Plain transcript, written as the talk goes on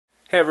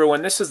Hey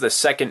everyone, this is the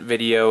second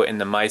video in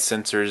the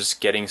MySensors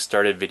Getting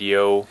Started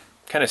video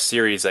kind of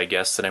series, I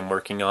guess, that I'm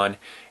working on.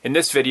 In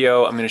this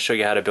video, I'm going to show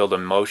you how to build a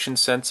motion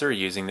sensor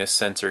using this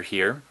sensor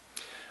here.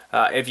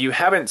 If you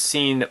haven't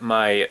seen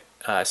my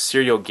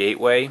serial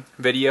gateway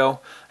video,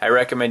 I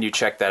recommend you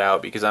check that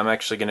out because I'm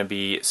actually going to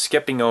be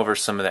skipping over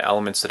some of the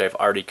elements that I've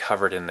already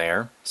covered in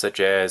there, such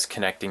as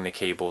connecting the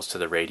cables to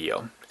the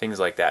radio, things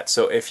like that.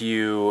 So if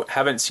you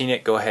haven't seen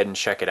it, go ahead and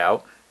check it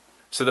out.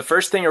 So the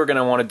first thing we're going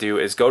to want to do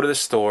is go to the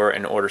store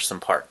and order some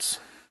parts.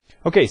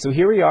 Okay, so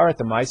here we are at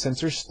the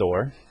MySensors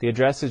store. The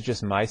address is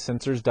just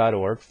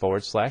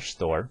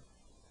mysensors.org/store.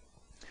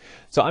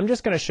 So I'm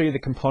just going to show you the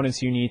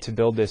components you need to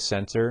build this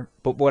sensor,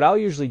 but what I'll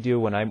usually do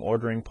when I'm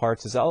ordering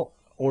parts is I'll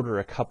order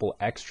a couple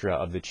extra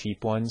of the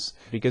cheap ones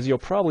because you'll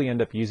probably end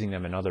up using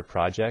them in other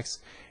projects,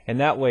 and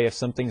that way if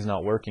something's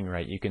not working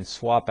right you can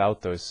swap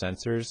out those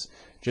sensors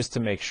just to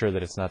make sure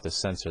that it's not the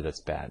sensor that's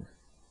bad.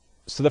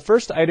 So the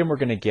first item we're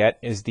going to get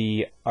is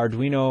the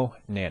Arduino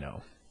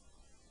Nano.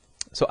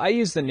 So I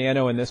use the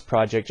Nano in this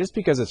project just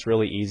because it's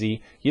really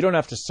easy. You don't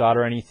have to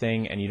solder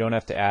anything and you don't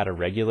have to add a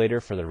regulator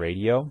for the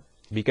radio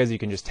because you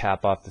can just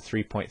tap off the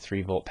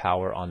 3.3 volt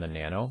power on the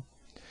Nano.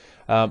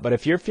 But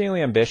if you're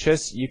feeling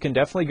ambitious, you can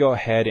definitely go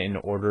ahead and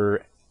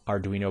order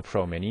Arduino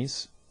Pro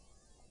Minis.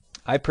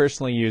 I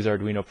personally use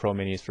Arduino Pro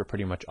Minis for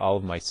pretty much all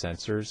of my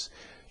sensors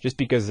just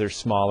because they're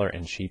smaller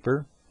and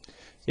cheaper.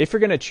 If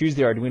you're going to choose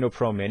the Arduino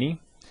Pro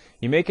Mini,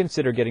 you may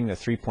consider getting the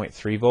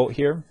 3.3 volt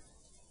here.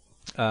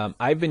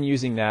 I've been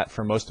using that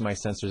for most of my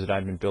sensors that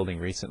I've been building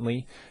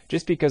recently,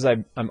 just because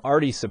I'm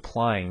already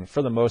supplying,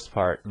 for the most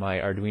part, my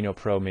Arduino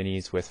Pro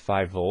Minis with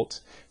 5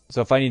 volt. So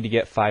if I need to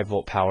get 5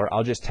 volt power,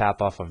 I'll just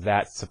tap off of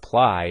that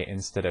supply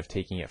instead of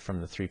taking it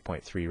from the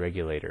 3.3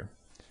 regulator.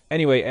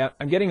 Anyway,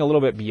 I'm getting a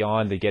little bit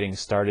beyond the getting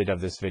started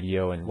of this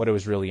video and what it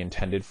was really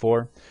intended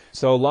for.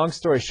 So long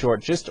story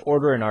short, just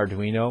order an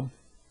Arduino.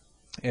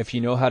 If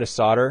you know how to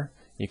solder,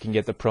 you can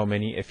get the Pro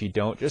Mini. If you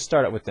don't, just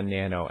start it with the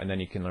Nano and then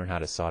you can learn how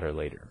to solder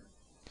later.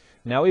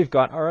 Now we've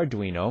got our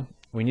Arduino,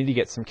 we need to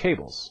get some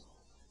cables.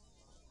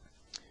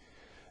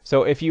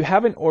 So if you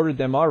haven't ordered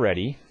them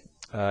already,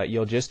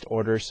 you'll just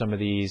order some of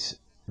these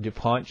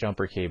DuPont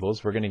jumper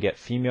cables. We're going to get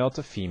female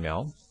to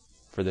female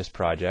for this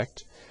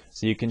project.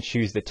 So you can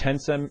choose the 10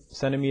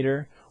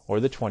 centimeter or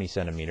the 20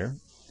 centimeter.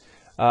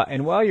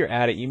 And while you're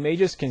at it, you may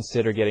just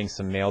consider getting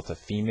some male to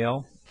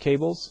female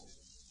cables,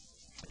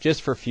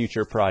 just for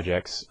future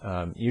projects.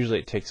 Usually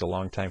it takes a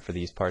long time for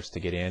these parts to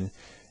get in,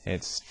 and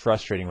it's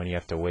frustrating when you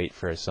have to wait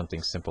for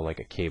something simple like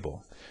a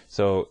cable.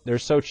 So they're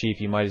so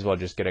cheap, you might as well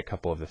just get a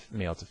couple of the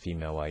male to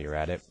female while you're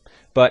at it.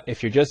 But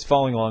if you're just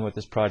following along with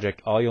this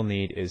project, all you'll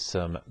need is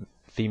some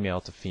female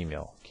to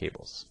female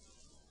cables.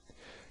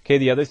 Okay,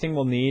 the other thing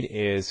we'll need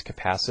is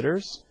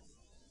capacitors.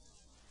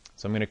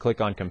 So I'm going to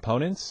click on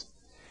components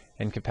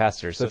and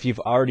capacitors. So if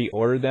you've already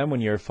ordered them when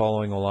you're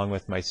following along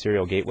with my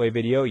serial gateway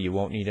video, you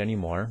won't need any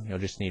more. You'll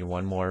just need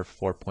one more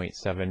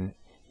 4.7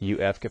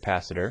 UF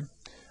capacitor.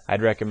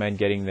 I'd recommend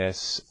getting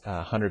this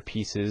 100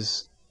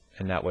 pieces,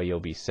 and that way you'll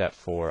be set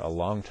for a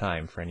long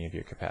time for any of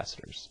your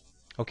capacitors.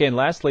 Okay, and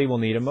lastly we'll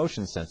need a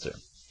motion sensor.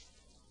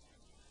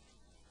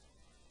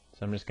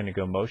 So I'm just going to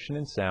go motion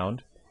and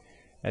sound,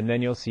 and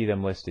then you'll see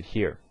them listed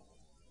here.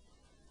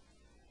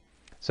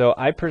 So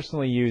I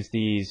personally use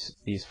these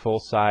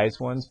full-size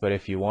ones, but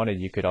if you wanted,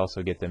 you could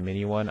also get the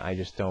mini one. I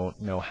just don't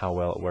know how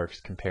well it works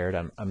compared.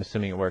 I'm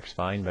assuming it works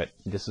fine, but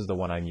this is the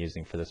one I'm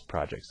using for this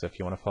project. So if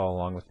you want to follow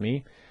along with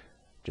me,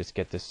 just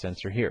get this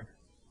sensor here.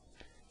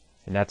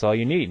 And that's all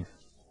you need.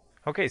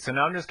 Okay, so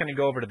now I'm just going to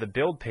go over to the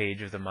build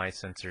page of the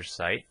MySensors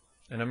site,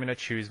 and I'm going to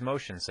choose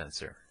motion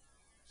sensor.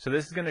 So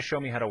this is going to show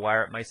me how to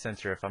wire up my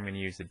sensor if I'm going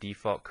to use the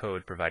default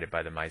code provided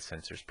by the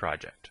MySensors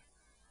project.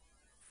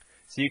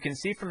 So you can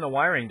see from the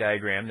wiring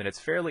diagram that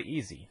it's fairly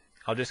easy.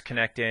 I'll just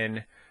connect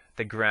in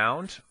the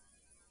ground,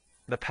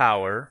 the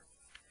power,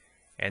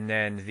 and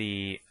then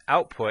the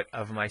output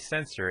of my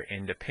sensor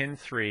into pin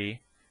 3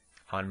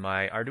 on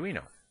my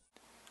Arduino.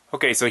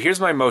 Okay, so here's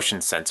my motion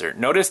sensor.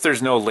 Notice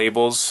there's no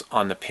labels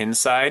on the pin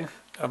side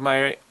of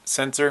my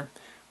sensor,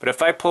 but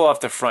if I pull off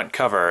the front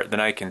cover, then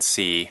I can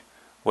see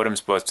what I'm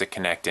supposed to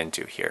connect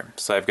into here.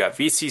 So I've got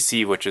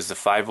VCC, which is the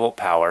 5 volt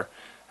power.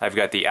 I've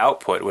got the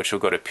output, which will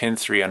go to pin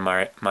 3 on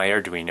my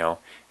Arduino,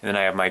 and then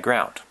I have my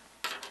ground.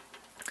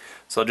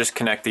 So I'll just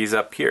connect these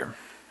up here.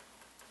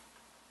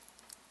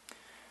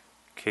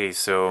 Okay,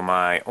 so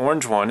my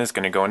orange one is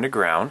going to go into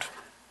ground.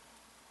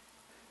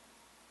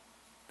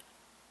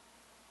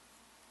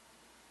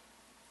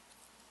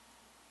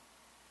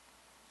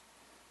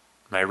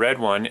 My red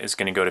one is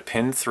going to go to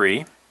pin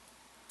 3.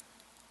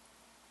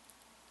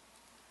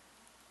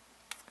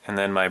 And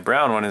then my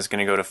brown one is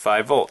going to go to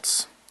 5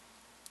 volts.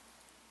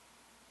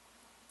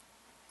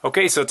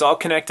 Okay, so it's all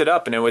connected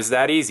up, and it was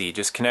that easy.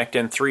 Just connect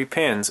in 3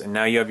 pins and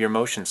now you have your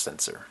motion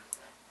sensor.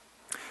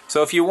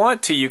 So if you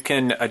want to, you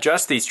can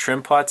adjust these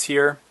trim pots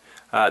here.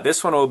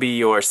 This one will be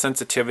your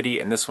sensitivity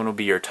and this one will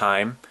be your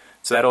time.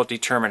 So that'll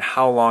determine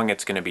how long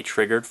it's going to be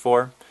triggered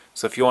for.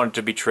 So if you want it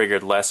to be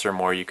triggered less or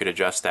more, you could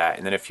adjust that.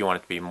 And then if you want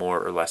it to be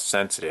more or less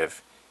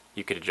sensitive,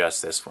 you could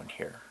adjust this one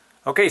here.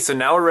 Okay, so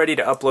now we're ready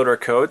to upload our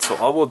code. So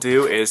all we'll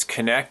do is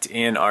connect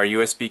in our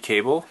USB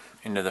cable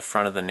into the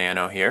front of the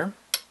Nano here,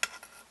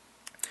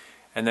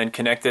 and then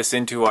connect this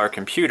into our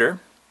computer,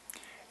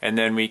 and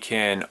then we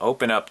can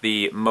open up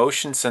the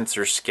motion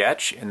sensor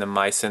sketch in the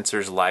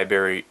MySensors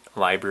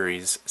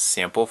libraries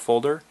sample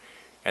folder,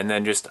 and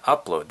then just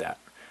upload that.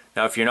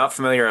 Now if you're not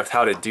familiar with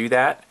how to do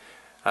that,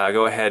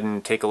 go ahead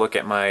and take a look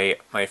at my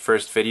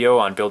first video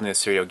on building a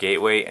serial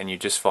gateway, and you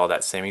just follow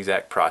that same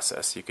exact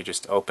process. You could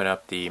just open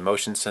up the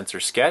motion sensor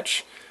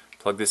sketch,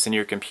 plug this into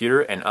your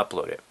computer, and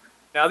upload it.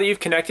 Now that you've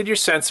connected your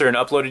sensor and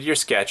uploaded your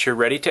sketch, you're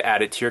ready to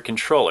add it to your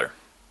controller.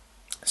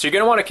 So you're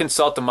going to want to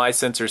consult the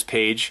MySensors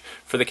page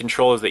for the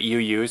controllers that you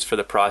use for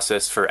the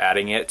process for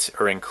adding it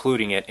or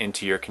including it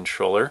into your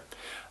controller.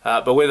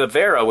 But with a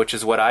Vera, which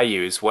is what I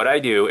use, what I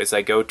do is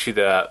I go to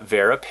the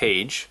Vera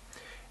page,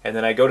 and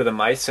then I go to the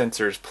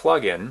MySensors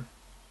plugin,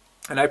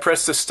 and I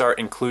press the Start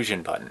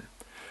Inclusion button.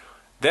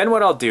 Then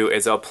what I'll do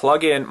is I'll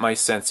plug in my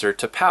sensor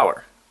to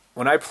power.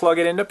 When I plug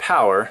it into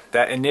power,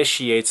 that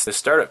initiates the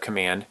startup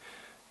command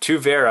to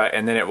Vera,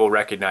 and then it will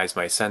recognize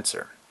my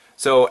sensor.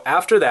 So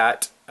after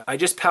that, I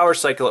just power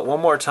cycle it one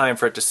more time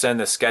for it to send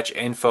the sketch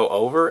info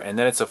over, and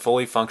then it's a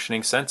fully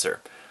functioning sensor.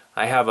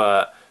 I have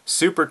a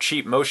super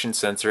cheap motion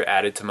sensor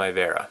added to my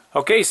Vera.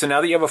 Okay, so now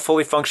that you have a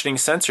fully functioning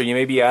sensor, you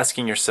may be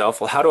asking yourself,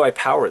 well, how do I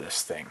power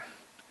this thing?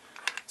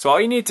 So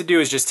all you need to do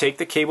is just take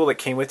the cable that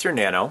came with your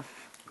Nano,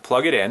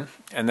 plug it in,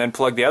 and then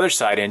plug the other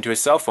side into a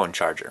cell phone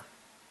charger.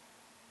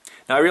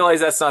 Now I realize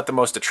that's not the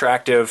most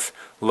attractive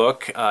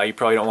look. You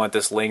probably don't want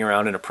this laying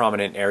around in a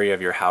prominent area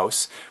of your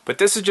house, but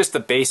this is just the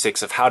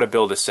basics of how to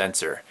build a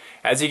sensor.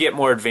 As you get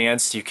more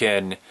advanced, you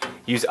can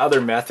use other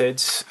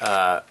methods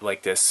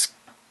like this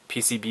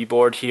PCB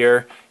board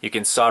here. You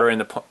can solder in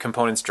the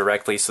components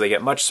directly so they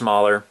get much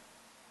smaller.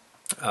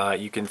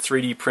 You can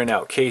 3D print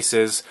out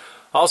cases,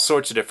 all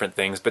sorts of different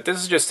things, but this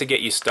is just to get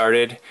you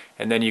started,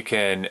 and then you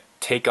can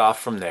take off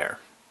from there.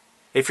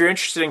 If you're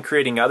interested in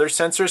creating other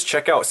sensors,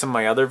 check out some of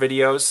my other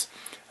videos.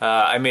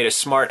 I made a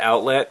smart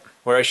outlet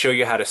where I show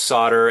you how to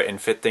solder and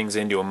fit things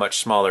into a much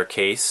smaller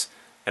case,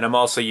 and I'm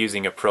also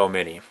using a Pro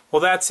Mini.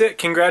 Well, that's it.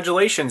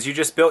 Congratulations, you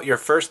just built your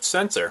first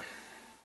sensor.